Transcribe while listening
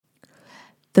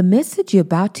The message you're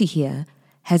about to hear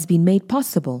has been made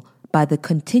possible by the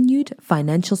continued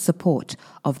financial support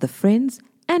of the friends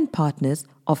and partners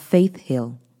of Faith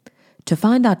Hill. To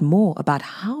find out more about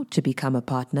how to become a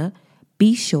partner,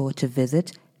 be sure to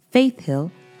visit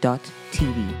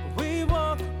faithhill.tv. We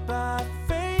walk by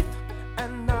faith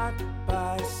and not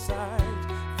by sight.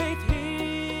 Faith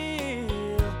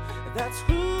Hill, that's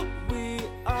who we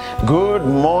are. Good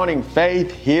morning,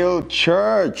 Faith Hill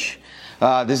Church.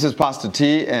 This is Pastor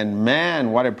T, and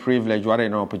man, what a privilege, what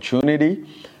an opportunity.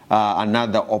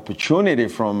 Another opportunity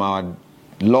from our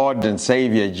Lord and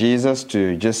Savior Jesus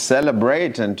to just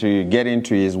celebrate and to get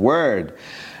into His Word.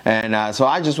 And so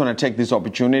I just want to take this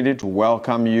opportunity to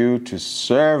welcome you to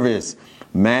service.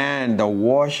 Man, the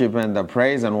worship and the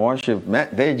praise and worship, man,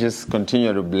 they just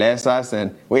continue to bless us,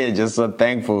 and we're just so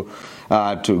thankful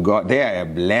to God. They are a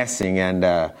blessing,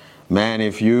 and man,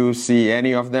 if you see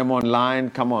any of them online,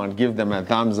 come on, give them a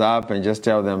thumbs up and just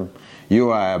tell them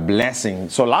you are a blessing.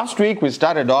 So last week we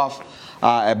started off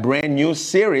a brand new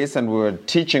series, and we were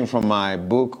teaching from my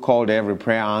book called Every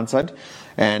Prayer Answered.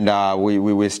 And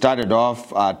we started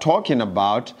off talking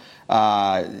about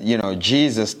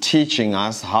Jesus teaching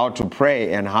us how to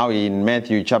pray, and how in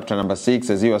Matthew chapter number 6,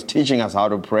 as He was teaching us how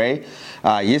to pray,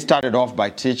 He started off by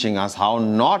teaching us how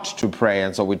not to pray.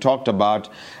 And so we talked about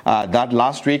that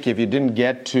last week. If you didn't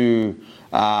get to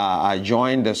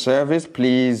join the service,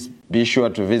 please be sure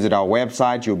to visit our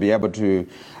website. You'll be able to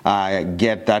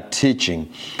get that teaching.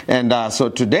 And so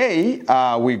today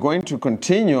we're going to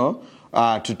continue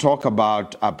to talk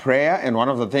about prayer. And one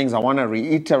of the things I want to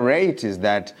reiterate is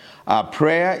that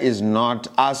prayer is not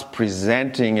us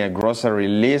presenting a grocery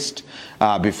list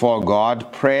before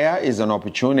God. Prayer is an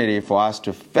opportunity for us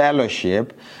to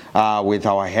fellowship with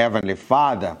our Heavenly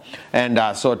Father. And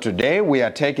so today we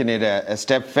are taking it a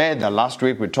step further. Last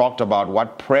week we talked about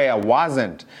what prayer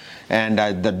wasn't, and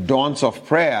the don'ts of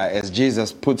prayer, as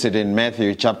Jesus puts it in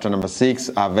Matthew chapter number 6,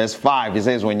 verse 5. He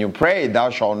says, when you pray, thou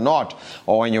shalt not,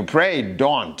 or when you pray,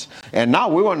 don't. And now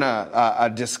we want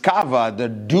to discover the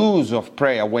do's of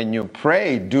prayer. When you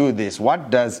pray, do this. What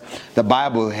does the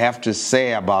Bible have to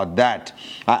say about that?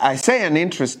 I say an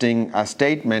interesting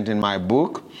statement in my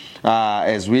book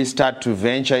as we start to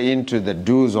venture into the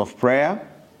do's of prayer.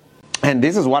 And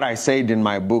this is what I said in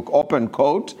my book, open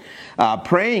quote,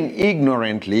 praying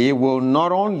ignorantly will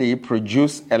not only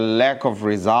produce a lack of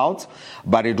results,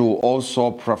 but it will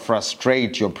also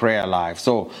frustrate your prayer life.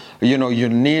 So, you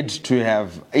need to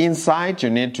have insight,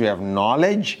 you need to have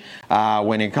knowledge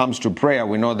when it comes to prayer.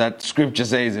 We know that scripture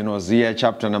says in Hosea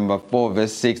chapter number 4,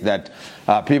 verse 6, that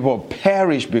people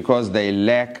perish because they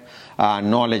lack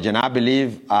knowledge. And I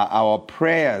believe our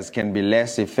prayers can be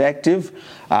less effective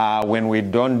when we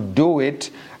don't do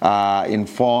it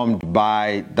informed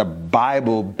by the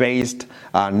Bible-based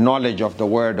knowledge of the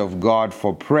Word of God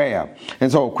for prayer.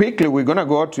 And so quickly we're going to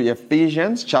go to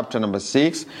Ephesians chapter number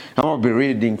 6. I'm going to be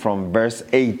reading from verse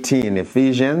 18.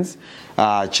 Ephesians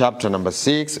chapter number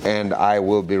 6, and I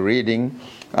will be reading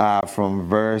from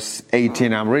verse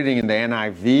 18. I'm reading in the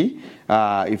NIV.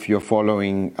 If you're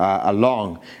following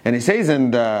along. And it says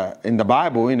in the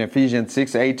Bible, in Ephesians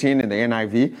 6:18 in the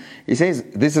NIV, it says,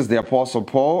 this is the Apostle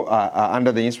Paul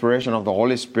under the inspiration of the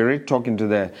Holy Spirit talking to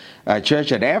the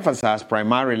church at Ephesus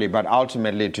primarily, but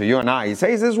ultimately to you and I. He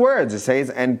says these words, it says,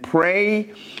 and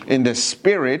pray in the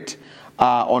Spirit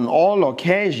on all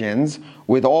occasions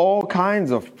with all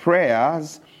kinds of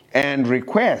prayers and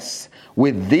requests.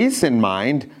 With this in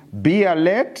mind, be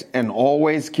alert and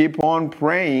always keep on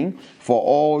praying for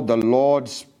all the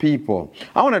Lord's people.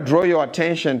 I want to draw your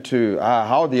attention to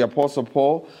how the Apostle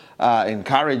Paul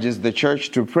encourages the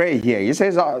church to pray here. He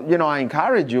says, I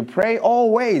encourage you, pray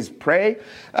always, pray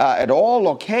at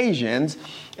all occasions.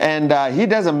 And he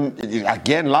doesn't,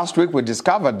 again, last week we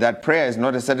discovered that prayer is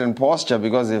not a certain posture,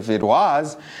 because if it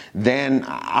was, then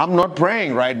I'm not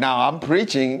praying right now. I'm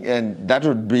preaching, and that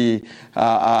would be,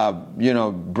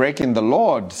 breaking the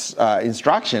Lord's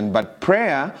instruction. But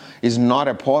prayer is not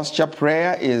a posture.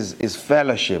 Prayer is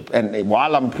fellowship. And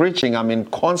while I'm preaching, I'm in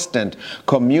constant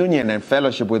communion and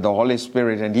fellowship with the Holy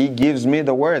Spirit. And He gives me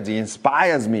the words. He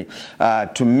inspires me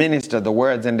to minister the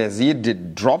words. And as He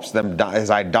drops them down,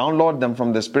 as I download them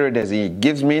from the Spirit, as He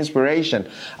gives me inspiration,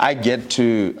 I get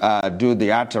to do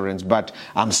the utterance. But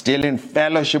I'm still in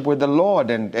fellowship with the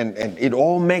Lord, and it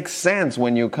all makes sense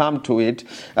when you come to it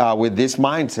with this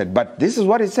mindset. But this is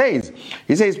what it says.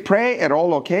 He says, pray at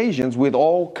all occasions with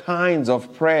all kinds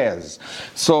of prayers.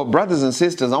 So brothers and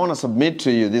sisters, I want to submit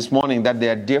to you this morning that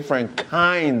there are different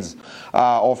kinds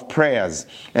of of prayers.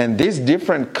 And these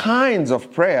different kinds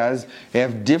of prayers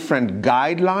have different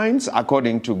guidelines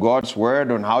according to God's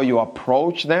word on how you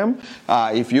approach them.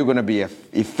 If you're going to be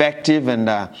effective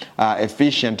and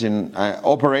efficient in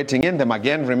operating in them.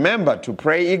 Again, remember, to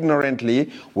pray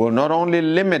ignorantly will not only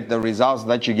limit the results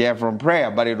that you get from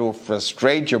prayer, but it will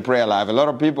frustrate your prayer life. A lot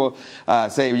of people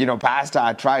say, you know, Pastor,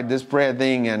 I tried this prayer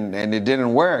thing and it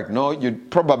didn't work. No, you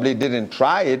probably didn't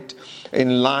try it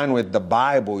in line with the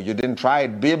Bible. You didn't try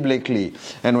it biblically.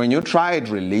 And when you try it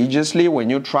religiously, when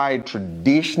you try it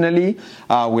traditionally,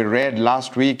 we read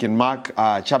last week in Mark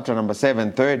chapter number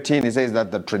 7:13, it says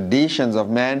that the traditions of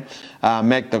man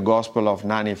make the gospel of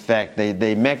none effect.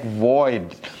 They make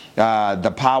void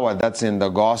the power that's in the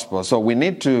gospel. So we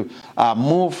need to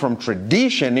move from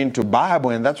tradition into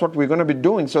Bible, and that's what we're going to be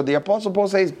doing. So the Apostle Paul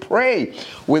says, pray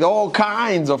with all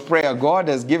kinds of prayer. God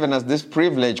has given us this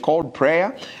privilege called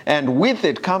prayer, and with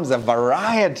it comes a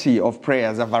variety of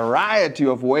prayers, a variety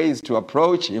of ways to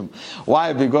approach Him.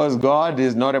 Why? Because God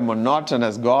is not a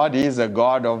monotonous God. He is a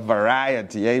God of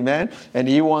variety. Amen? And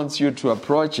He wants you to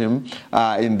approach Him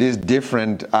in these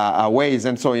different ways.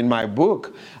 And so in my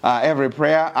book, Every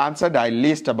Prayer Answered, I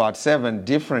list about 7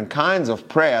 different kinds of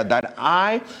prayer that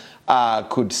I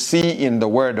could see in the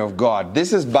Word of God.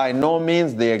 This is by no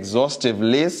means the exhaustive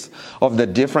list of the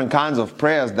different kinds of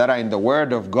prayers that are in the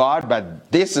Word of God,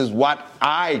 but this is what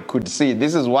I could see.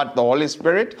 This is what the Holy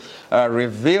Spirit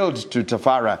revealed to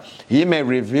Tafara. He may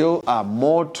reveal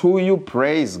more to you.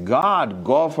 Praise God.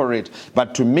 Go for it.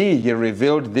 But to me, He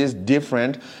revealed these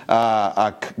different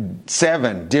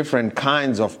 7 different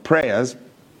kinds of prayers.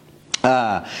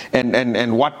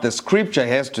 And what the scripture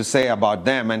has to say about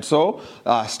them. And so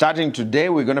starting today,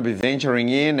 we're going to be venturing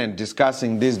in and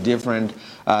discussing these different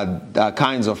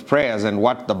kinds of prayers and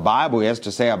what the Bible has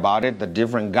to say about it, the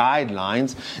different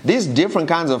guidelines. These different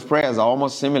kinds of prayers are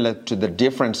almost similar to the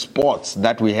different sports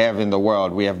that we have in the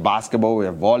world. We have basketball, we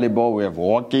have volleyball, we have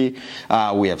hockey,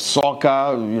 we have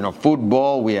soccer,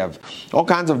 football, we have all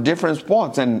kinds of different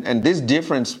sports. And these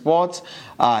different sports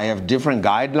have different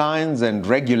guidelines and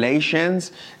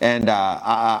regulations, and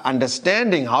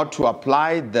understanding how to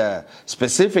apply the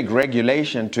specific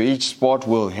regulation to each sport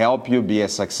will help you be a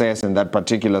success in that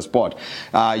particular sport.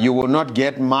 You will not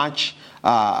get much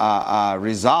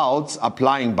results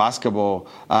applying basketball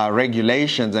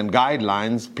regulations and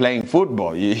guidelines playing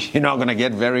football. You're not going to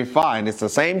get very far. And it's the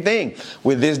same thing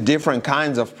with these different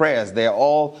kinds of prayers. They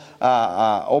all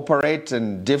operate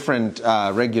in different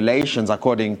regulations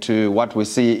according to what we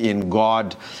see in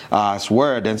God's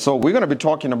word. And so we're going to be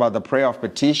talking about the prayer of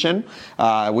petition,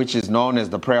 which is known as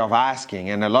the prayer of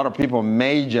asking. And a lot of people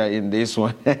major in this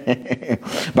one.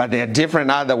 But there are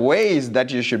different other ways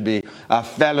that you should be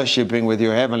fellowshipping with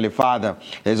your Heavenly Father.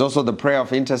 There's also the prayer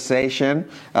of intercession.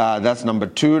 That's number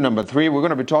 2. Number 3, we're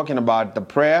going to be talking about the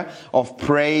prayer of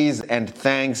praise and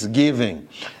thanksgiving.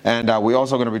 And we're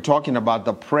also going to be talking about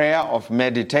the prayer of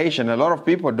meditation. A lot of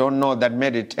people don't know that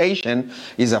meditation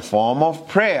is a form of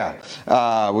prayer.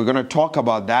 We're going to talk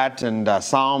about that in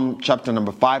Psalm chapter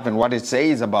number 5 and what it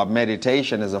says about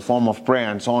meditation as a form of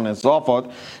prayer and so on and so forth.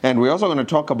 And we're also going to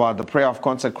talk about the prayer of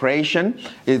consecration.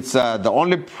 It's the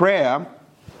only prayer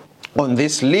on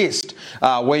this list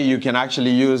where you can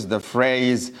actually use the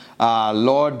phrase,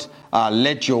 Lord,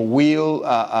 let your will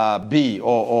be,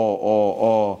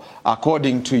 or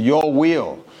according to your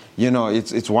will.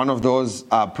 It's one of those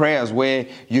prayers where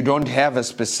you don't have a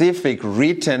specific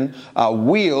written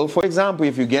will. For example,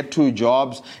 if you get 2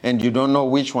 jobs and you don't know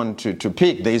which one to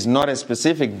pick, there is not a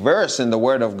specific verse in the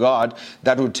Word of God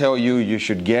that will tell you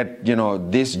should get,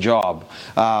 this job.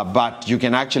 But you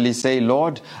can actually say,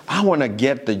 Lord, I want to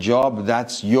get the job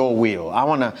that's your will. I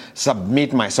want to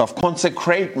submit myself,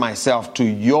 consecrate myself to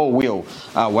your will.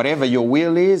 Whatever your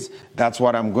will is, that's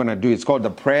what I'm going to do. It's called the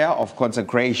prayer of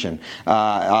consecration.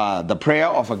 The prayer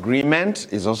of agreement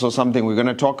is also something we're going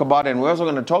to talk about. And we're also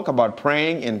going to talk about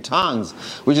praying in tongues,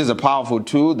 which is a powerful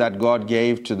tool that God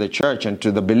gave to the church and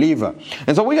to the believer.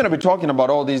 And so we're going to be talking about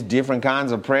all these different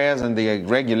kinds of prayers and the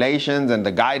regulations and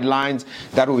the guidelines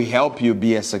that will help you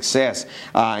be a success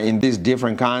in these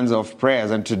different kinds of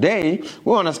prayers. And today,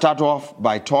 we want to start off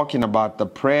by talking about the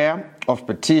prayer of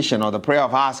petition, or the prayer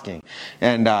of asking.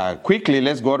 And quickly,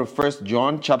 let's go to 1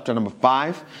 John chapter number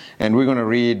 5, and we're going to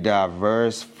read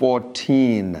verse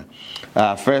 14.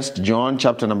 1 John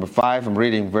chapter number 5, I'm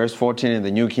reading verse 14 in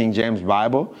the New King James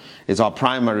Bible. It's our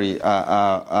primary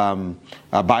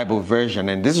Bible version.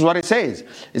 And this is what it says.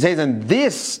 It says, and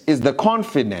this is the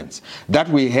confidence that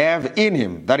we have in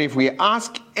Him, that if we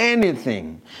ask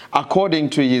anything according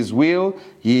to His will,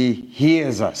 He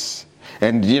hears us.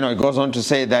 And it goes on to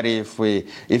say that if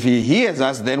he hears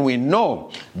us, then we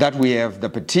know that we have the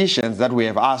petitions that we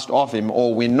have asked of him,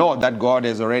 or we know that God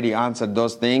has already answered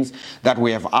those things that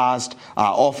we have asked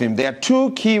of him. There are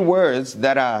two key words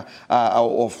that are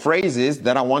or phrases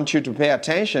that I want you to pay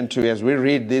attention to as we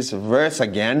read this verse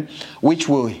again, which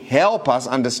will help us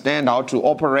understand how to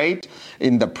operate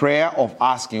in the prayer of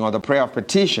asking, or the prayer of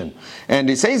petition. And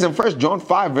it says in 1 John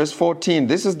 5 verse 14,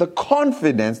 this is the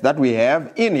confidence that we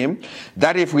have in him,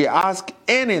 that if we ask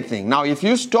anything. Now, if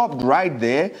you stopped right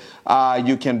there,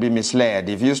 you can be misled.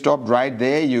 If you stopped right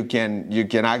there, you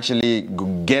can actually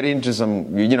get into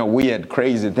some weird,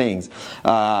 crazy things.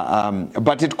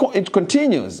 But it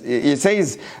continues. It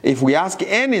says, if we ask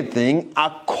anything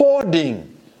according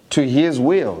to his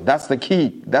will. That's the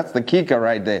key. That's the kicker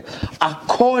right there.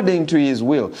 According to his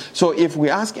will. So if we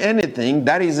ask anything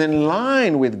that is in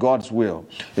line with God's will.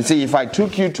 You see, if I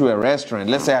took you to a restaurant,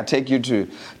 let's say I take you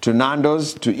to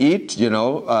Nando's to eat,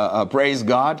 praise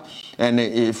God. And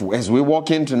if as we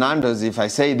walk into Nando's, if I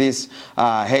say this,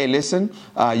 hey, listen,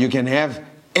 you can have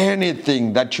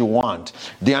anything that you want.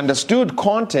 The understood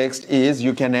context is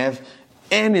you can have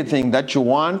anything that you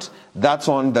want that's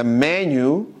on the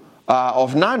menu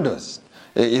of Nando's.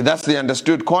 That's the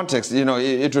understood context.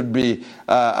 It would be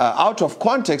out of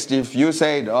context if you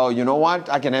said, oh, you know what,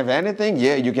 I can have anything?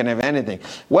 Yeah, you can have anything.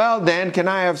 Well, then, can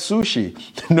I have sushi?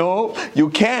 No, you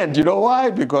can't. You know why?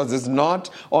 Because it's not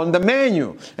on the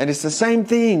menu. And it's the same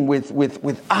thing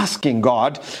with asking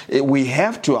God. We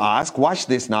have to ask, watch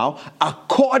this now,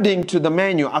 according to the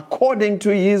menu, according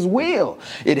to his will.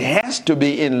 It has to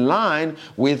be in line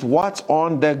with what's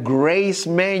on the grace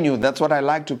menu. That's what I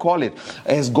like to call it.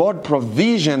 As God provision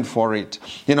for it.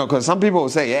 Because some people will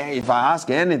say, hey, if I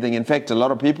ask anything, in fact, a lot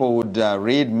of people would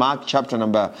read Mark chapter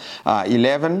number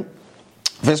 11,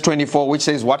 verse 24, which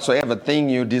says, whatsoever thing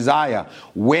you desire,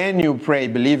 when you pray,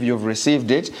 believe you've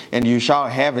received it, and you shall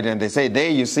have it. And they say,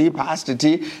 there you see, Pastor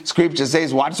T, scripture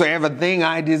says, whatsoever thing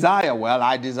I desire. Well,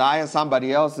 I desire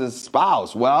somebody else's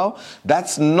spouse. Well,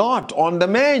 that's not on the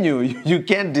menu. You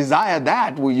can't desire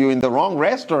that. You're in the wrong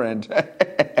restaurant.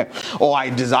 Or I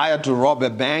desire to rob a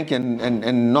bank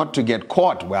and not to get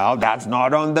caught. Well, that's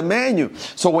not on the menu.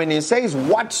 So when he says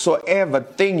whatsoever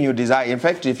thing you desire, in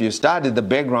fact, if you study the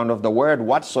background of the word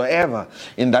whatsoever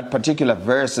in that particular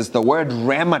verse, is the word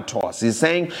rematos. He's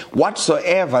saying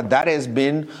whatsoever that has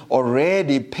been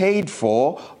already paid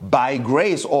for by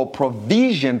grace, or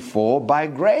provision for by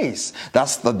grace.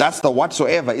 That's the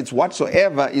whatsoever. It's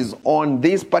whatsoever is on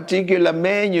this particular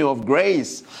menu of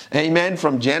grace. Amen.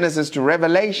 From Genesis to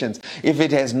Revelations. If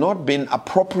it has not been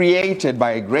appropriated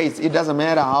by grace, it doesn't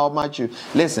matter how much you...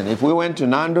 Listen, if we went to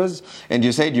Nando's and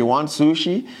you said you want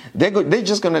sushi, they're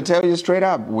just going to tell you straight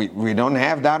up, we don't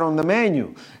have that on the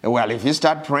menu. Well, if you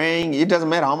start praying, it doesn't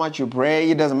matter how much you pray,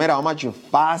 it doesn't matter how much you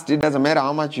fast, it doesn't matter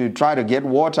how much you try to get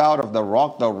water out of the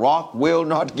rock will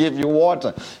not give you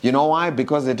water. You know why?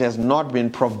 Because it has not been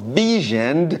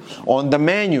provisioned on the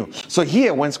menu. So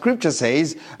here, when scripture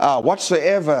says,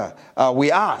 whatsoever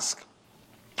we ask,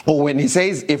 or when he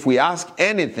says, if we ask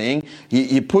anything,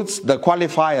 he puts the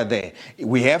qualifier there.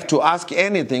 We have to ask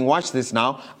anything, watch this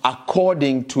now,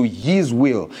 according to his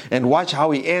will. And watch how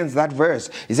he ends that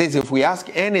verse. He says, if we ask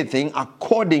anything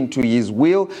according to his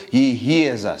will, he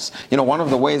hears us. One of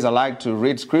the ways I like to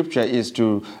read scripture is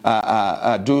to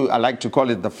I like to call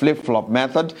it the flip-flop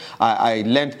method. I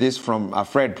learned this from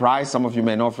Fred Price. Some of you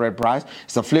may know Fred Price.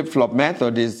 It's a flip-flop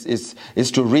method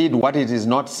is to read what it is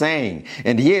not saying.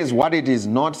 And here's what it is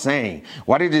not saying.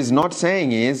 What it is not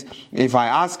saying is, if I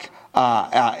ask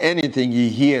anything, he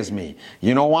hears me.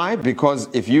 You know why? Because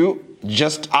if you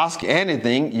just ask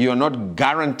anything, you're not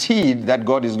guaranteed that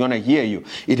God is going to hear you.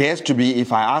 It has to be,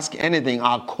 if I ask anything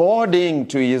according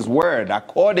to his word,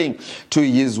 according to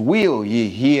his will, he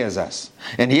hears us.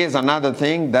 And here's another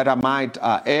thing that I might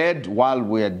add while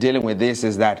we're dealing with this,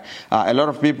 is that a lot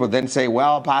of people then say,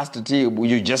 well, Pastor T,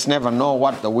 you just never know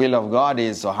what the will of God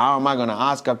is, so how am I going to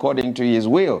ask according to his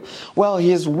will? Well,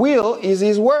 his will is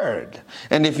his word.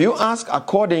 And if you ask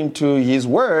according to his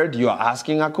word, you're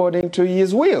asking according to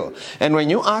his will. And when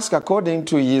you ask according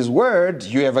to his word,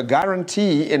 you have a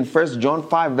guarantee in 1 John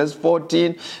 5 verse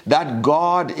 14 that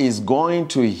God is going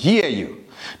to hear you.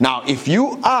 Now, if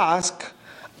you ask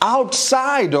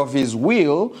outside of his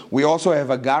will, we also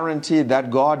have a guarantee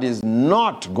that God is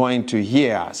not going to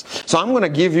hear us. So I'm going to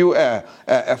give you a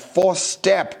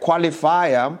 4-step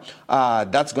qualifier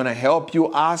that's going to help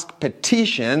you ask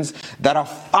petitions that are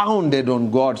founded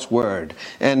on God's word.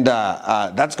 And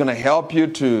that's going to help you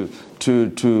to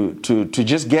to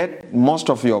just get most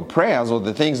of your prayers or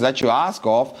the things that you ask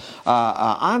of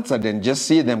answered, and just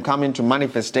see them come into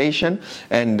manifestation,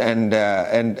 and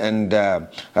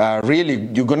really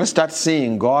you're going to start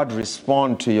seeing God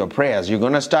respond to your prayers. You're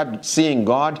going to start seeing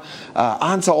God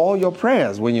answer all your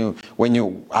prayers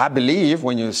I believe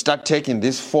when you start taking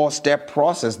this 4-step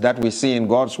process that we see in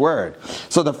God's word.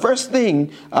 So the first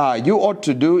thing you ought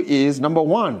to do is, number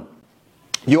one,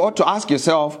 you ought to ask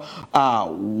yourself,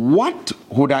 what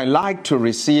would I like to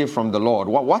receive from the Lord?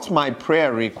 What's my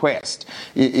prayer request?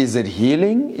 Is it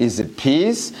healing? Is it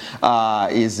peace?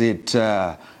 Is it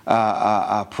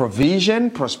provision,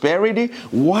 prosperity?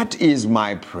 What is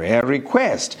my prayer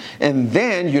request? And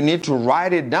then you need to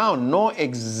write it down. Know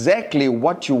exactly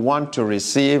what you want to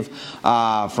receive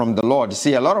from the Lord.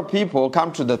 See, a lot of people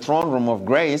come to the throne room of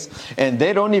grace and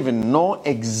they don't even know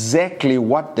exactly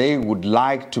what they would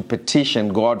like to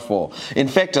petition God for. In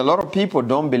fact, a lot of people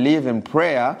don't believe in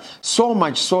prayer, so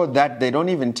much so that they don't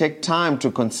even take time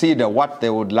to consider what they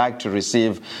would like to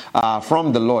receive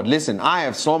from the Lord. Listen, I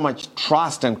have so much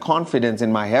trust and confidence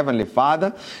in my Heavenly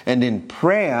Father and in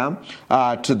prayer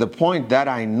to the point that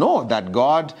I know that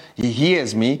God, He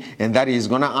hears me and that He's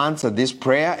going to answer this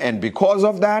prayer, and because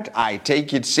of that I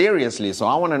take it seriously. So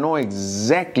I want to know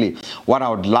exactly what I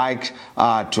would like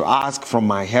to ask from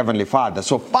my Heavenly Father.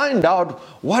 So find out,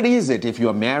 what is it? If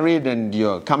you're married and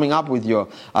you're coming up with your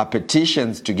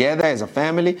petitions together as a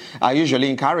family, I usually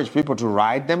encourage people to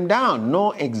write them down.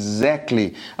 Know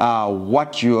exactly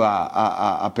what you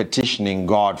are petitioning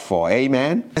God for.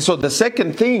 Amen. So the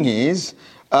second thing is,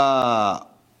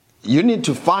 you need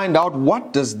to find out,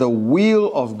 what does the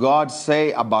will of God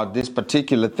say about this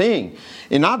particular thing?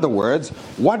 In other words,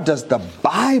 what does the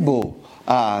Bible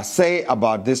say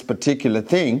about this particular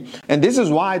thing? And this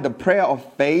is why the prayer of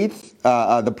faith,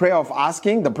 the prayer of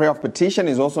asking, the prayer of petition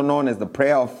is also known as the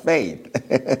prayer of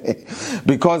faith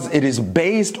because it is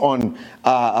based on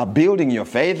building your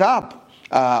faith up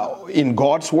in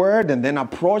God's word, and then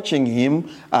approaching Him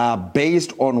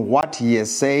based on what He has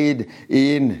said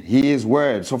in His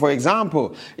word. So for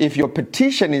example, if your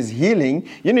petition is healing,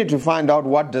 you need to find out,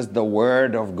 what does the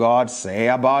word of God say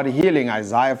about healing?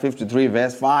 Isaiah 53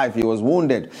 verse 5, He was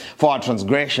wounded for our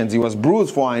transgressions, He was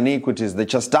bruised for our iniquities, the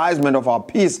chastisement of our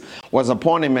peace was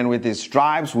upon Him, and with His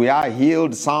stripes we are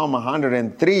healed. Psalm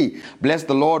 103, bless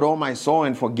the Lord, O my soul,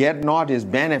 and forget not His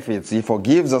benefits. He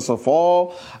forgives us of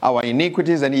all our iniquities,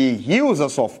 and He heals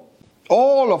us of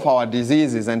all of our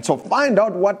diseases. And so find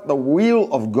out what the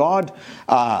will of God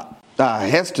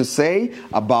has to say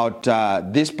about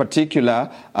this particular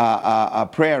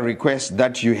prayer request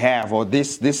that you have, or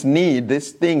this need,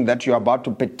 this thing that you're about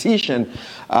to petition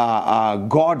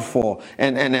God for.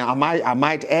 And I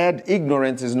might add,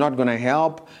 ignorance is not going to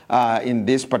help in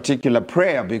this particular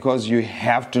prayer, because you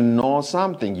have to know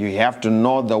something. You have to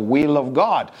know the will of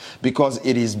God, because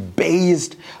it is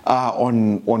based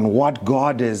on what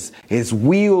God has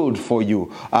willed for you,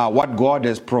 what God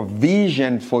has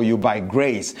provisioned for you by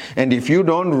grace. And if you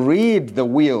don't read the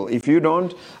will, if you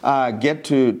don't get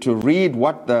to read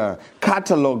what the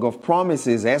catalog of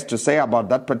promises has to say about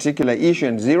that particular issue,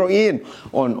 and zero in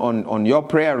on your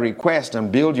prayer request and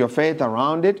build your faith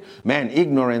around it, man,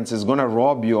 ignorance is going to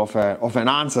rob you of an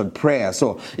answered prayer.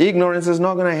 So ignorance is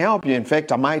not going to help you. In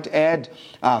fact, I might add,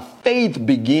 faith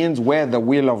begins where the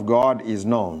will of God is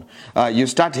known. You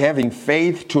start having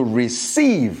faith to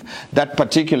receive that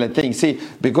particular thing. See,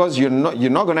 because you're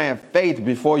not going to have faith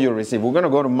before you receive. We're going to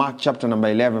go to Mark chapter number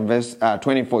 11 verse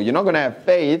 24. You're not going to have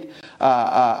faith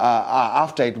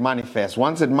after it manifests.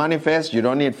 Once it manifests, you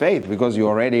don't need faith, because you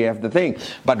already have the thing.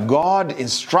 But God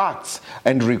instructs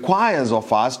and requires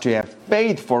of us to have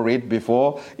faith for it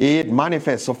before it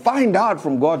manifests. So find out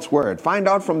from God's word, find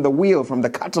out from the will, from the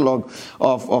catalog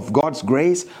of God's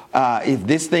grace, if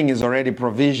this thing is already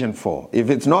provisioned for. If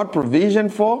it's not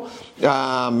provisioned for,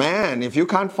 man, if you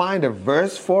can't find a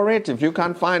verse for it, if you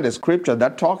can't find a scripture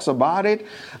that talks about it,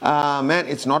 man,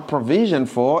 it's not provisioned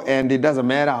for. And it doesn't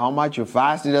matter how much you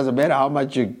fast, it doesn't matter how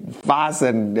much you fast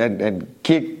and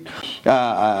kick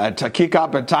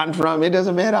up a tantrum, it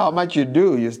doesn't matter how much you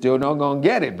do, you're still not going to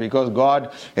get it, because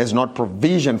God has not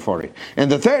provisioned for it.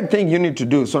 And the third thing you need to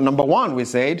do, so number one, we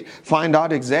said, find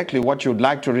out exactly what you'd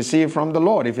like to receive from the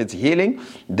Lord. If it's healing,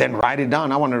 then write it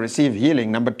down. I want to receive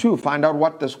healing. Number two, find out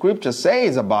what the scripture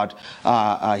says about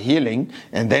healing,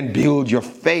 and then build your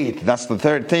faith. That's the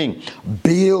third thing.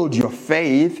 Build your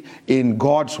faith in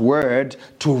God's word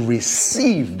to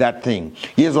receive that thing.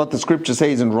 Here's what the scripture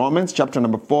says in Romans chapter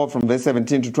number 4 from verse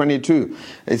 17 to 22.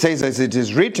 It says, as it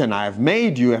is written, I have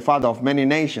made you a father of many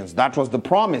nations. That was the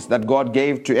promise that God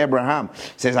gave to Abraham.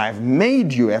 It says, I have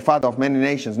made you a father of many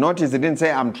nations. Notice it didn't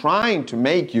say, I'm trying to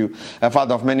make you a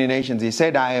father of many nations. He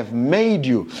said, I have made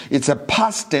you. It's a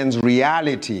past tense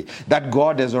reality that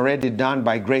God has already done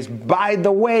by grace. By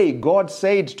the way, God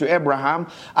said to Abraham,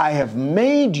 I have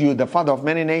made you the father of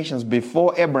many nations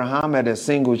before Abraham had a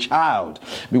single child.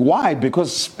 Why?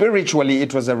 Because spiritually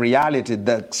it was a reality.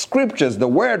 The scriptures, the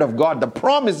word of God, the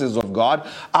promises of God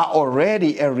are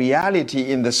already a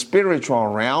reality in the spiritual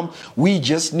realm. We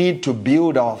just need to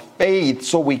build our faith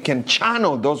so we can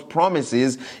channel those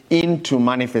promises into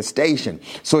manifestation.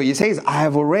 So he says, I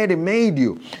have already made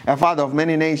you a father of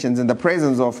many nations in the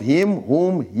presence of him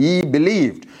whom he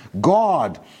believed,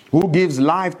 God, who gives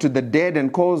life to the dead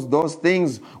and calls those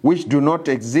things which do not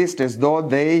exist as though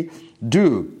they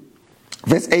do.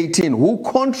 Verse 18, who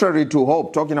contrary to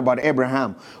hope, talking about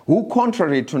Abraham, who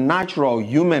contrary to natural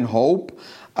human hope,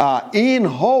 in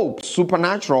hope,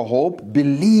 supernatural hope,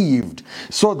 believed,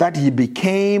 so that he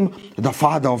became the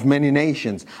father of many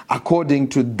nations, according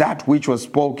to that which was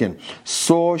spoken.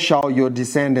 So shall your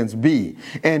descendants be.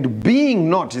 And being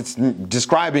not, it's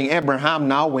describing Abraham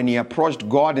now when he approached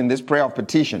God in this prayer of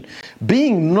petition,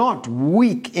 being not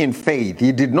weak in faith,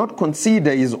 he did not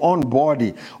consider his own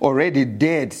body already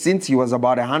dead, since he was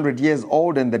about 100 years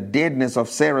old, and the deadness of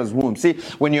Sarah's womb. See,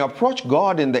 when you approach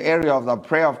God in the area of the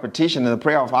prayer of petition and the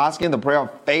prayer of asking, the prayer of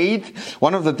faith,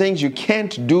 one of the things you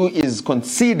can't do is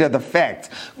consider the facts,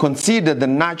 consider the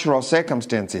natural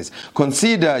circumstances,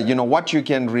 consider, what you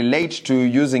can relate to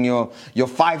using your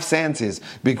 5 senses,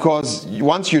 because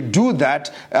once you do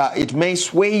that, it may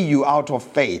sway you out of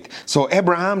faith. So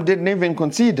Abraham didn't even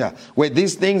consider, were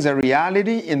these things a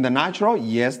reality in the natural?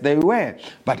 Yes, they were.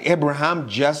 But Abraham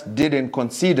just didn't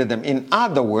consider them. In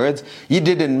other words, he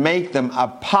didn't make them a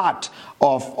part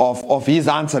of his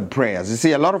answered prayers. You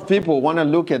see, a lot of people want to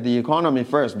look at the economy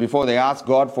first before they ask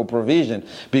God for provision,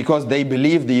 because they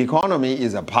believe the economy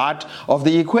is a part of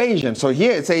the equation. So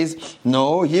here it says,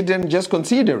 no, he didn't just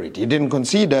consider it. He didn't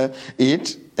consider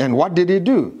it. And what did he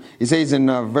do? He says in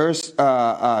verse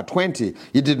 20,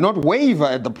 he did not waver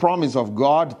at the promise of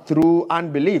God through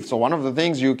unbelief. So one of the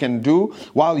things you can do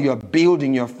while you're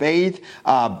building your faith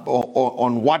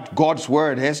on what God's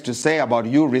word has to say about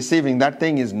you receiving that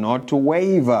thing is not to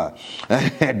waver.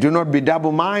 Do not be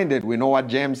double-minded. We know what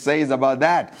James says about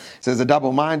that. He says a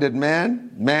double-minded man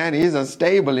is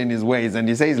unstable in his ways. And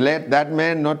he says, let that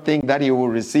man not think that he will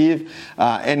receive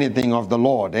anything of the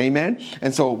Lord. Amen?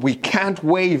 And so we can't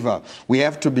waver. We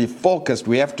have to be focused.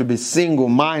 We have to be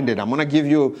single-minded. I'm going to give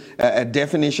you a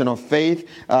definition of faith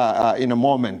in a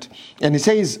moment. And he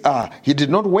says, he did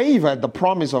not waver at the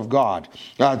promise of God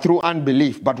through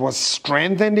unbelief, but was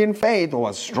strengthened in faith, or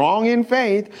was strong in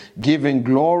faith, giving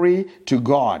glory to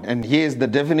God. And here's the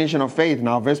definition of faith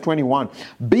now, verse 21.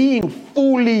 Being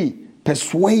fully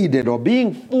persuaded, or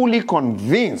being fully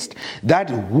convinced, that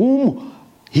whom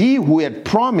he who had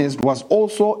promised was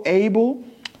also able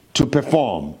to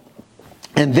perform.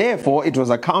 And therefore it was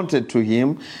accounted to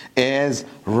him as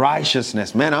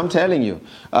righteousness. Man, I'm telling you,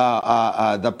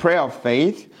 the prayer of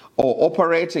faith, or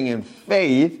operating in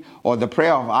faith, or the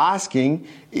prayer of asking,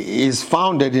 is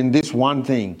founded in this one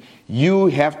thing. You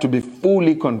have to be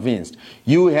fully convinced.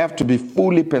 You have to be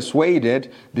fully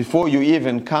persuaded before you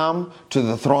even come to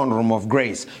the throne room of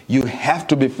grace. You have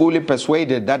to be fully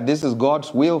persuaded that this is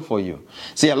God's will for you.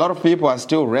 See, a lot of people are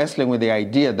still wrestling with the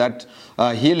idea that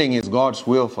healing is God's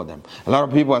will for them. A lot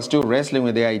of people are still wrestling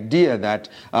with the idea that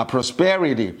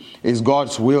prosperity is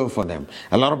God's will for them.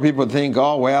 A lot of people think,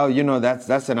 oh, well,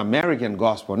 that's an American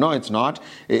gospel. No, it's not.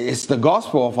 It's the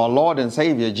gospel of our Lord and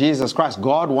Savior, Jesus Christ.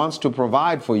 God wants to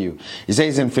provide for you. He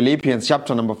says in Philippians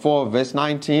chapter number 4, verse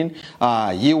 19,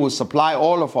 He will supply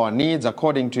all of our needs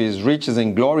according to His riches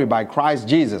in glory by Christ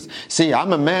Jesus. See,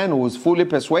 I'm a man who is fully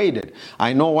persuaded.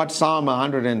 I know what Psalm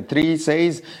 103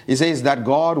 says. It says that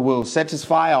God will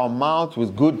satisfy our mouth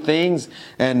with good things,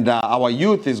 and our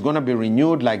youth is going to be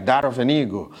renewed like that of an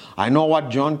eagle. I know what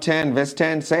John 10 verse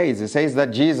 10 says. It says that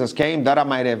Jesus came that I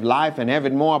might have life and have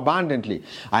it more abundantly.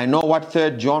 I know what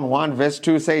 3 John 1 verse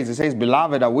 2 says. It says,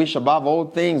 Beloved, I wish above all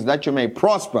things that you may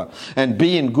prosper and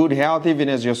be in good health, even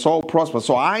as your soul prospers.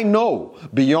 So I know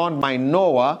beyond my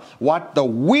knower what the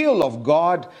will of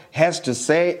God has to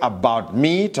say about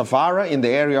me, Tafara, in the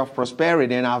area of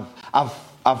prosperity. And I've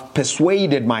I've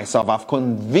persuaded myself, I've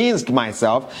convinced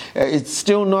myself. It's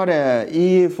still not a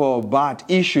if or but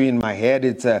issue in my head.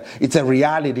 It's a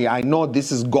reality. I know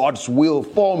this is God's will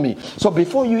for me. So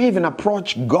before you even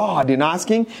approach God in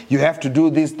asking, you have to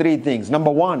do these three things. Number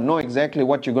one, know exactly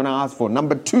what you're going to ask for.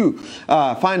 Number two,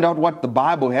 find out what the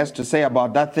Bible has to say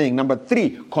about that thing. Number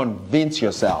three, convince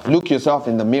yourself. Look yourself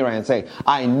in the mirror and say,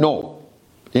 I know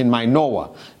in my Noah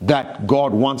that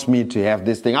God wants me to have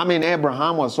this thing. I mean,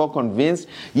 Abraham was so convinced,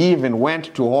 he even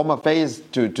went to Home Affairs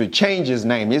to change his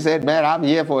name. He said, man, I'm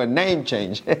here for a name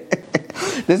change.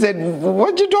 They said,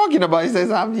 what you talking about? He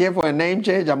says, I'm here for a name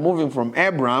change. I'm moving from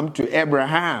Abram to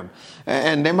Abraham.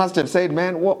 And they must have said,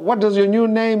 man, what does your new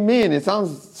name mean? It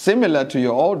sounds similar to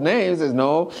your old name. He says,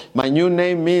 no, my new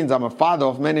name means I'm a father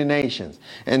of many nations.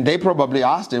 And they probably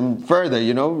asked him further,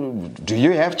 do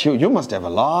you have children? You must have a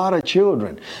lot of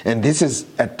children. And this is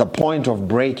at the point of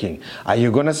breaking. Are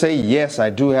you going to say, yes, I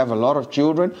do have a lot of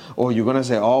children? Or are you going to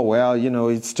say, oh, well,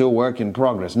 it's still work in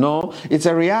progress? No, it's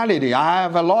a reality. I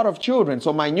have a lot of children.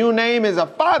 So my new name is a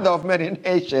father of many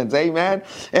nations. Amen.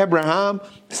 Abraham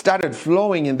started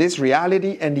flowing in this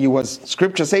reality, and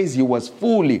scripture says he was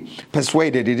fully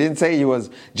persuaded. It didn't say he was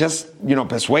just,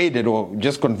 persuaded or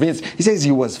just convinced. He says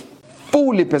he was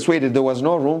fully persuaded. There was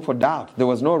no room for doubt. There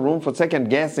was no room for second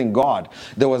guessing God.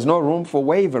 There was no room for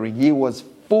wavering. He was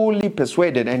fully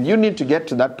persuaded. And you need to get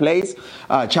to that place,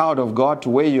 child of God, to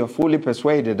where you're fully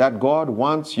persuaded that God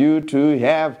wants you to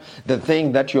have the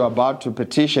thing that you're about to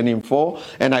petition Him for.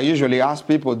 And I usually ask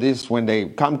people this when they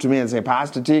come to me and say,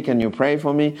 Pastor T, can you pray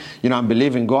for me? I'm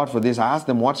believing God for this. I ask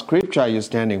them, what scripture are you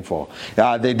standing for?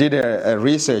 They did a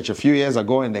research a few years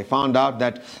ago, and they found out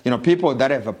that people that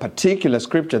have a particular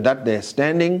scripture that they're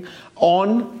standing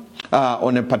on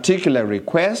a particular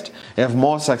request have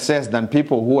more success than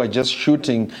people who are just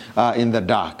shooting in the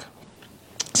dark.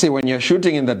 See, when you're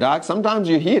shooting in the dark, sometimes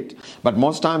you hit, but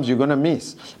most times you're going to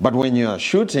miss. But when you're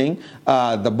shooting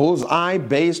the bullseye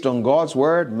based on God's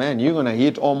word, man, you're going to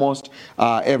hit almost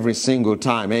every single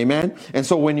time. Amen? And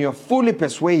so when you're fully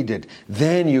persuaded,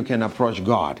 then you can approach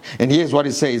God. And here's what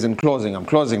it says in closing. I'm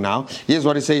closing now. Here's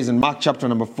what it says in Mark chapter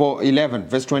number 11,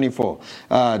 verse 24.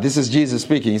 This is Jesus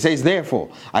speaking. He says, therefore,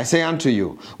 I say unto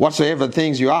you, whatsoever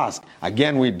things you ask.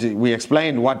 Again, we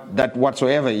explained what that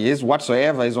whatsoever is.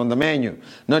 Whatsoever is on the menu.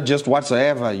 Not just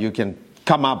whatsoever you can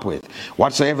come up with.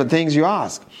 Whatsoever things you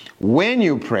ask. When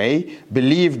you pray,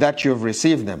 believe that you have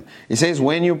received them. It says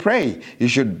when you pray, you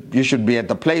should be at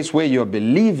the place where you're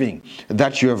believing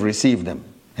that you have received them.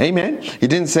 Amen. He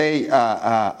didn't say, he didn't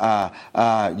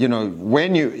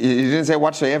say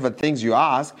whatsoever things you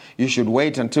ask, you should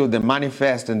wait until they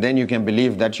manifest and then you can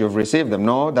believe that you've received them.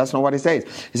 No, that's not what he says.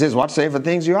 He says whatsoever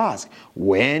things you ask.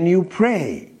 When you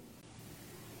pray.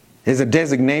 There's a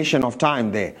designation of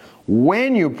time there.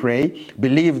 When you pray,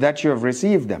 believe that you have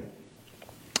received them.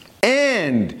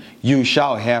 And you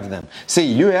shall have them.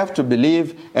 See, you have to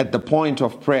believe at the point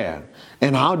of prayer.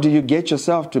 And how do you get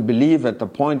yourself to believe at the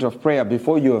point of prayer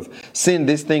before you have seen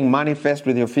this thing manifest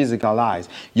with your physical eyes?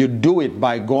 You do it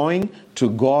by going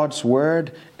to God's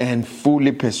word and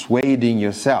fully persuading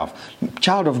yourself.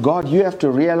 Child of God, you have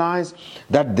to realize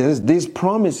that these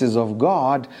promises of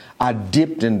God are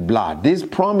dipped in blood. These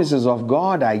promises of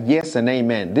God are yes and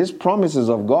amen. These promises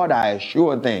of God are a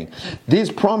sure thing.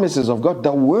 These promises of God,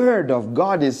 the word of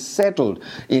God is settled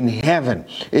in heaven.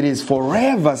 It is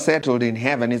forever settled in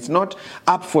heaven. It's not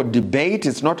up for debate.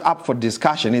 It's not up for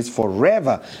discussion. It's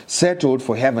forever settled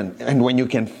for heaven. And when you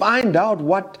can find out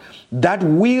what that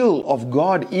will of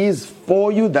God is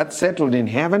for you, that's settled in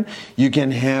heaven, you can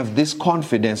have this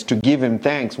confidence to give Him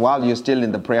thanks while you're still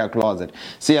in the prayer closet.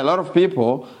 See, a lot of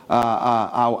people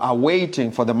are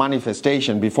waiting for the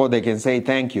manifestation before they can say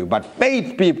thank you. But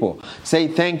faith people say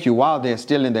thank you while they're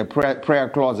still in their prayer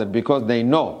closet because they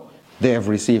know they have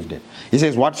received it. He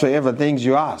says, whatsoever things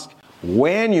you ask.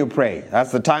 When you pray,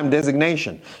 that's the time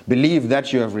designation. Believe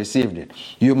that you have received it.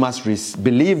 You must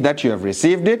believe that you have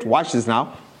received it. Watch this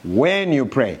now. When you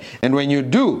pray. And when you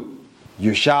do,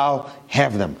 you shall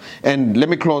have them. And let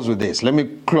me close with this.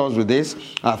 1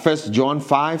 John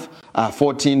 5,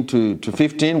 14 to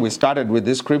 15. We started with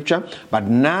this scripture. But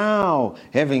now,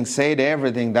 having said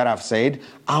everything that I've said,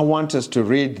 I want us to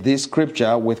read this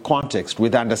scripture with context,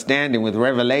 with understanding, with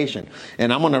revelation.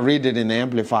 And I'm going to read it in the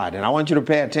Amplified. And I want you to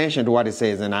pay attention to what it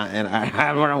says. And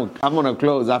I'm going to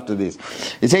close after this.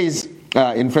 It says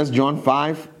in 1 John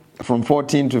 5, from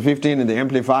 14 to 15 in the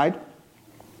Amplified.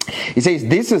 It says,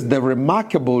 this is the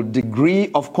remarkable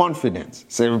degree of confidence.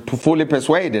 So fully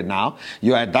persuaded now.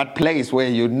 You're at that place where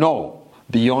you know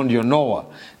beyond your knower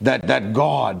that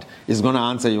God is going to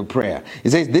answer your prayer. He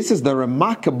says this is the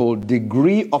remarkable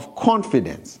degree of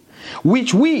confidence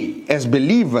which we as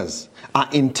believers are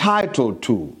entitled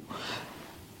to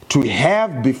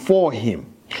have before him,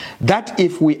 that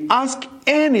if we ask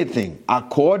anything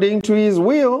according to his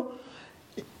will,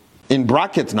 in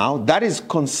brackets now, that is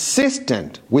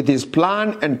consistent with his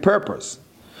plan and purpose.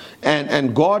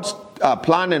 And God's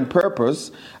plan and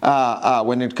purpose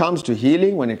when it comes to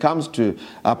healing, when it comes to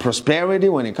prosperity,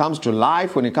 when it comes to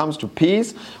life, when it comes to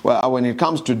peace, when it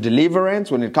comes to deliverance,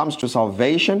 when it comes to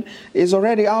salvation, is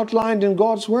already outlined in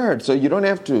God's word. So you don't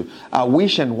have to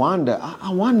wish and wonder.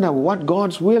 I wonder what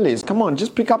God's will is. Come on,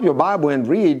 just pick up your Bible and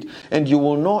read, and you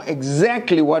will know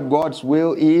exactly what God's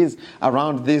will is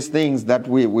around these things that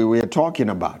we are talking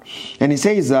about. And he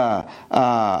says,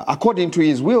 according to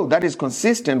his will, that is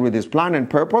consistent with his plan and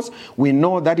purpose, we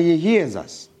know that he hears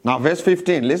us. Now, verse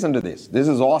 15, listen to this. This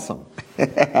is awesome.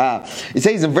 It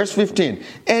says in verse 15,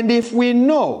 and if we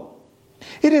know,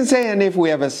 he didn't say, and if we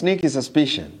have a sneaky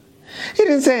suspicion. He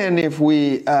didn't say, and if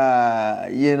we,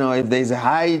 if there's a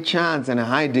high chance and a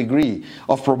high degree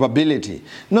of probability.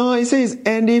 No, he says,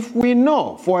 and if we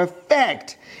know for a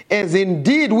fact, as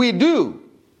indeed we do,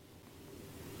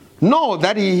 know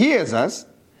that he hears us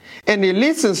and he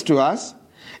listens to us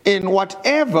in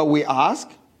whatever we ask,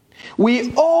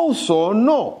 we also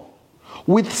know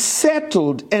with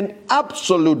settled and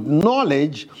absolute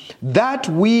knowledge that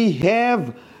we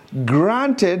have been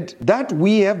granted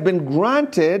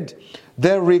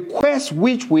the request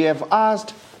which we have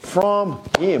asked from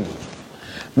him.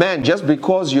 Man, just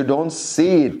because you don't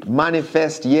see it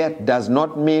manifest yet does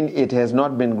not mean it has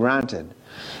not been granted.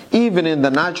 Even in the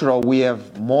natural, we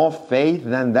have more faith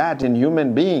than that in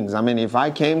human beings. I mean, if I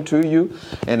came to you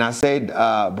and I said,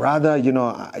 brother,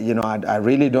 I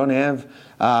really don't have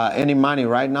any money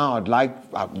right now. I'd like,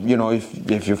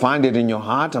 if you find it in your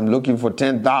heart, I'm looking for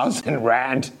 10,000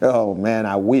 rand. Oh man,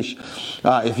 I wish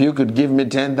if you could give me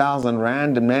 10,000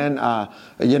 rand, man,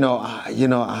 it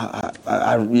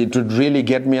would really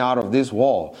get me out of this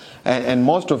wall. And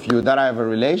most of you that I have a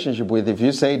relationship with, if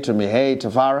you say to me, hey,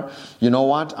 Tafara, you know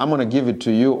what? I'm going to give it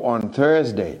to you on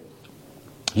Thursday.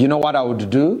 You know what I would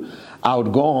do? I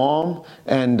would go home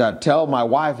and tell my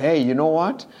wife, hey, you know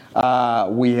what?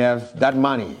 We have that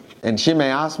money. And she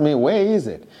may ask me, where is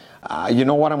it? You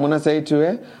know what I'm going to say to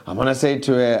her? I'm going to say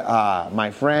to her, my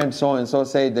friend so-and-so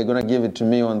said they're going to give it to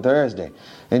me on Thursday.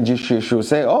 And she'll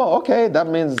say, oh, okay, that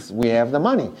means we have the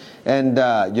money. And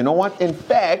you know what? In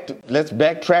fact, let's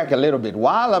backtrack a little bit.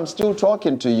 While I'm still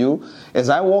talking to you, as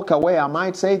I walk away, I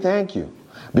might say thank you.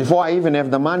 Before I even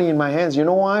have the money in my hands. You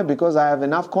know why? Because I have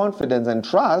enough confidence and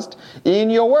trust in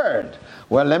your word.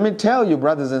 Well, let me tell you,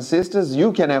 brothers and sisters,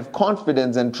 you can have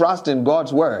confidence and trust in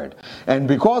God's word. And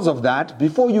because of that,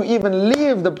 before you even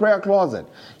leave the prayer closet,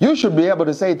 you should be able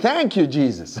to say, thank you,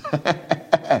 Jesus.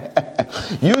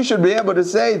 You should be able to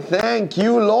say, thank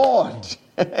you, Lord.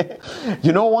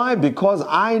 You know why? Because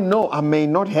I know I may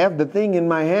not have the thing in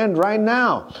my hand right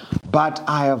now, but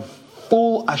I have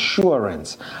full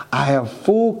assurance, I have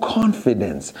full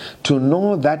confidence to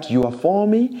know that you are for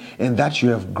me and that you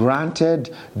have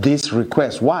granted this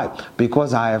request. Why?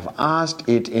 Because I have asked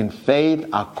it in faith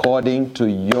according to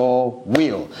your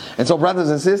will. And so, brothers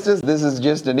and sisters, this is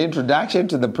just an introduction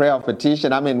to the prayer of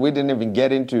petition. I mean, we didn't even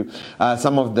get into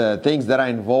some of the things that are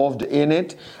involved in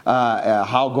it,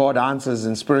 how God answers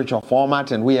in spiritual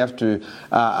format, and we have to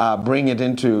bring it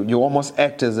into, you almost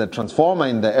act as a transformer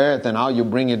in the earth, and how you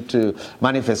bring it to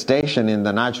manifestation in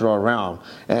the natural realm.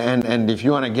 And if you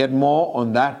want to get more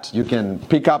on that, you can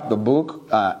pick up the book,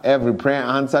 Every Prayer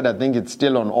Answered. I think it's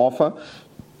still on offer.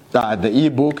 The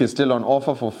ebook is still on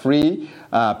offer for free.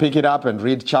 Pick it up and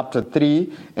read chapter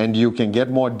 3, and you can get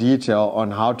more detail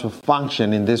on how to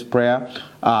function in this prayer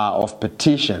of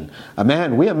petition.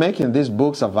 Man, we are making these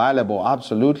books available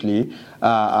absolutely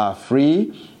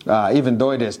free. Even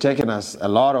though it has taken us a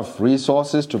lot of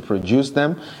resources to produce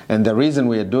them. And the reason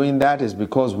we are doing that is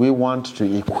because we want to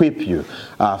equip you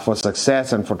for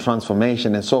success and for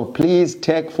transformation. And so please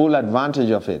take full advantage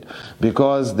of it,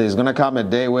 because there's going to come a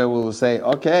day where we will say,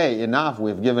 okay, enough.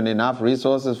 We've given enough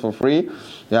resources for free.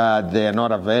 They're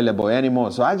not available anymore.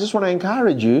 So I just want to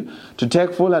encourage you to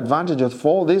take full advantage of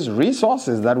all these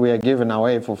resources that we are giving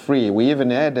away for free. We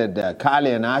even added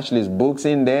Carly and Ashley's books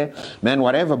in there. Man,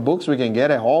 whatever books we can get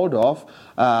a hold of,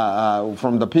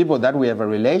 from the people that we have a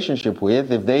relationship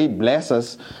with, if they bless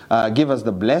us, give us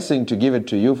the blessing to give it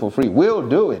to you for free, we'll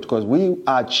do it because we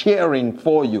are cheering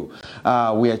for you.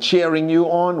 We are cheering you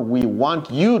on. We want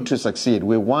you to succeed.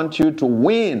 We want you to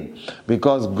win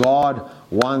because God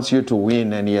wants you to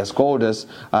win, and He has called us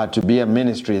to be a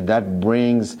ministry that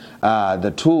brings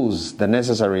the tools, the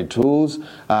necessary tools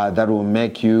that will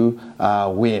make you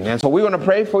win. And so we're going to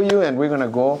pray for you, and we're going to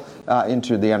go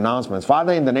into the announcements.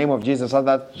 Father, in the name of Jesus,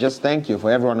 I just thank you for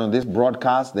everyone on this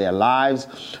broadcast, their lives.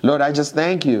 Lord, I just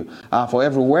thank you for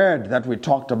every word that we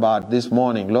talked about this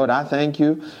morning. Lord, I thank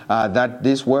you that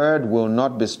this word will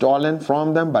not be stolen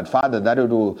from them, but Father, that it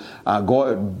will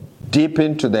go deep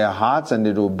into their hearts, and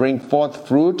it will bring forth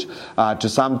fruit to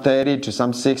some 30, to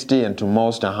some 60, and to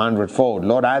most 100-fold.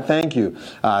 Lord, I thank you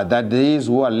that these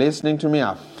who are listening to me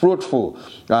are fruitful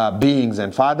beings.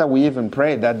 And Father, we even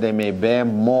pray that they may bear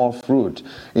more fruit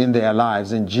in their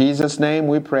lives. In Jesus' name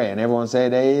we pray. And everyone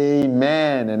said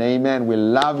amen and amen. We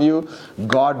love you.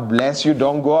 God bless you.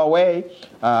 Don't go away.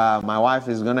 My wife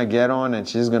is going to get on, and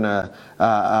she's going to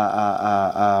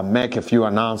make a few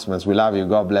announcements. We love you.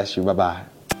 God bless you. Bye-bye.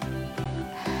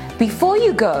 Before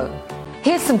you go,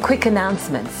 here's some quick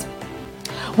announcements.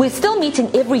 We're still meeting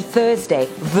every Thursday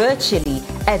virtually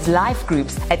as life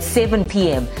groups at 7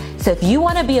 p.m. So if you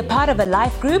want to be a part of a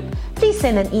life group, please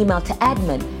send an email to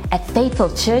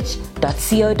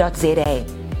admin@faithfulchurch.co.za.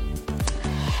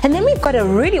 And then we've got a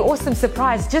really awesome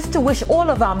surprise just to wish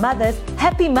all of our mothers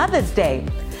Happy Mother's Day.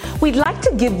 We'd like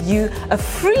to give you a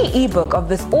free ebook of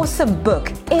this awesome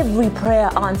book, Every Prayer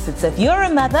Answered. So if you're a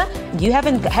mother, you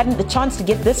haven't had the chance to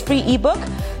get this free ebook,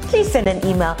 please send an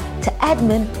email to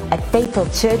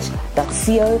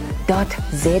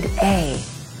admin@faithfulchurch.co.za.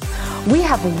 We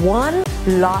have one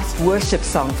last worship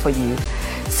song for you.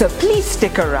 So please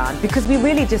stick around because we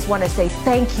really just want to say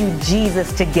thank you,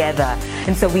 Jesus, together.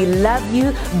 And so we love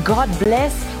you. God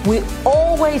bless. We're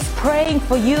always praying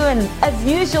for you. And as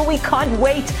usual, we can't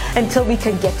wait until we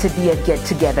can get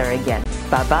together again.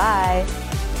 Bye-bye.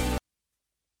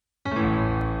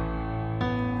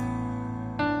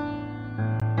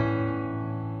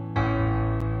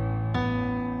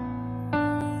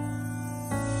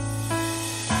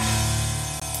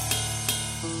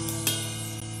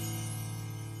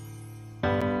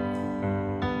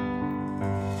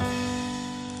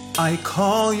 I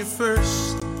call you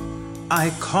first, I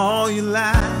call you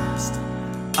last,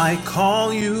 I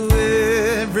call you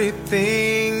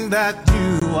everything that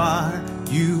you are.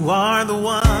 You are the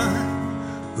one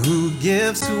who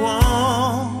gives to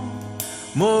all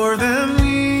more than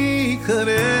we could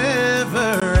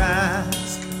ever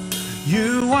ask.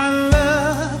 You are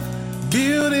love,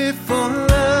 beautiful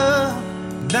love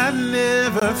that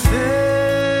never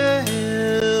fails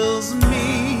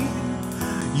me.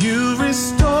 You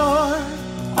restore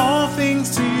all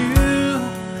things to you,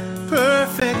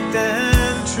 perfect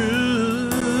and true.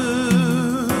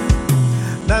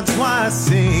 That's why I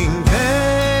sing,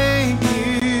 thank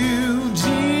you,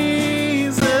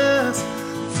 Jesus,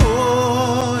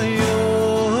 for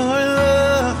your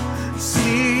love.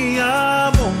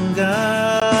 Siabonga,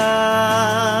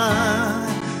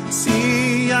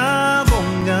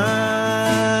 siabonga.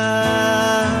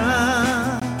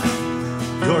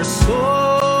 You're so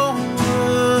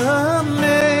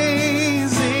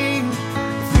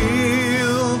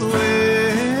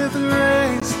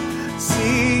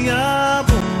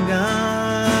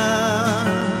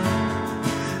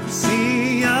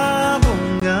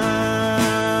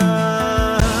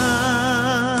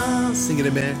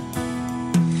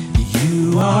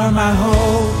you are my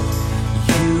hope,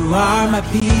 you are my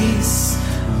peace.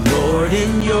 Lord,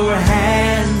 in your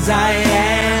hands I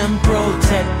am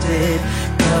protected,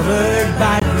 covered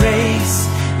by grace.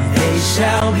 They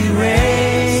shall be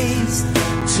raised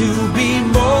to be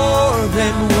more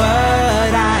than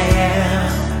what I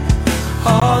am.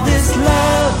 All this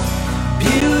love,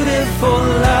 beautiful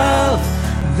love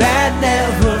that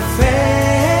never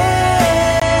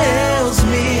fails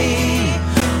me.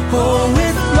 Oh,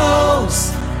 it flows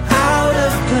out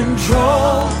of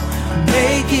control,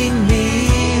 making me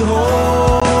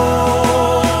whole.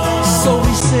 So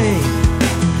we sing,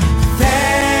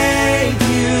 thank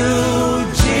you,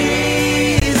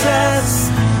 Jesus,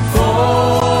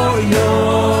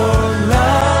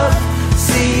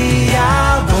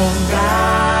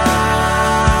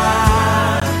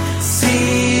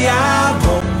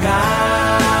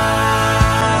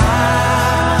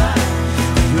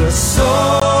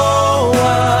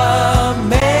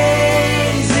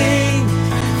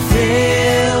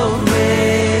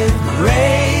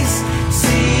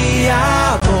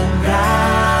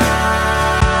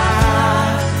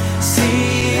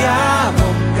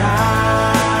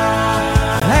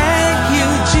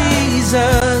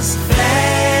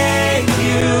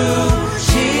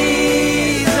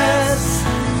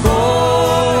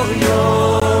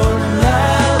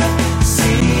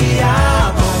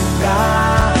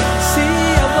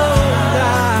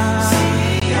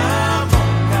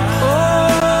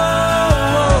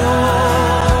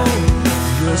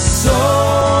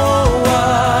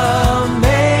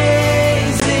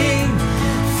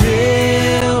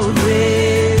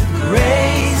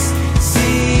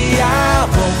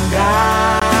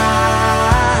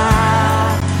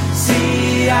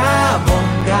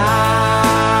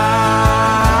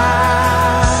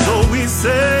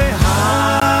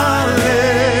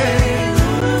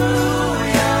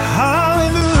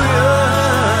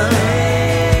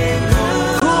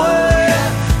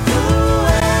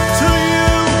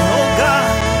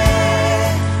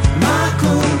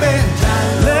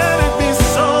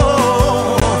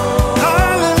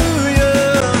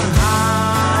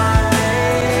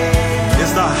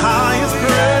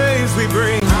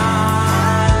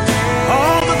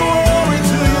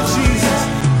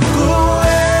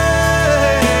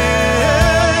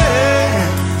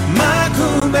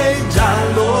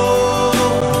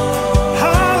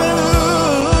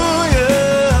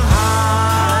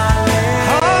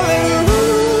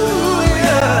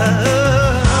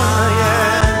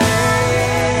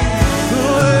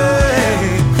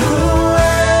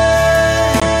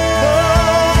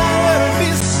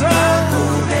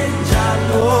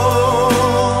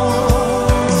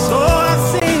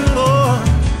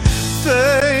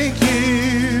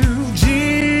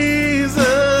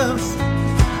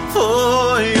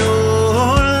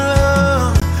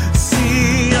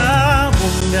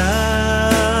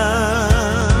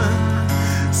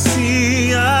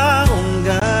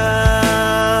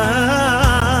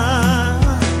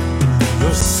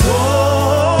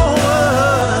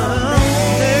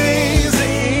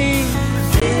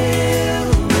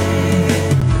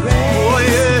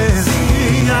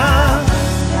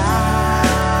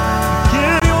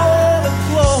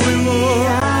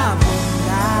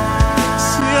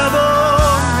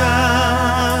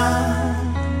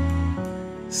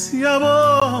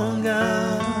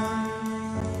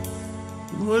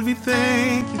 we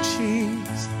thank you,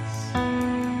 Jesus.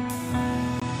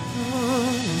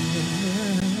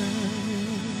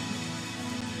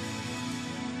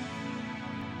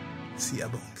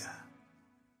 Siyabonga.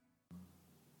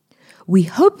 We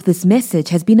hope this message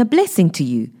has been a blessing to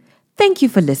you. Thank you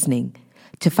for listening.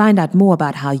 To find out more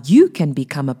about how you can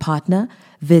become a partner,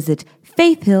 visit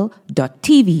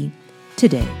faithhill.tv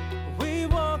today.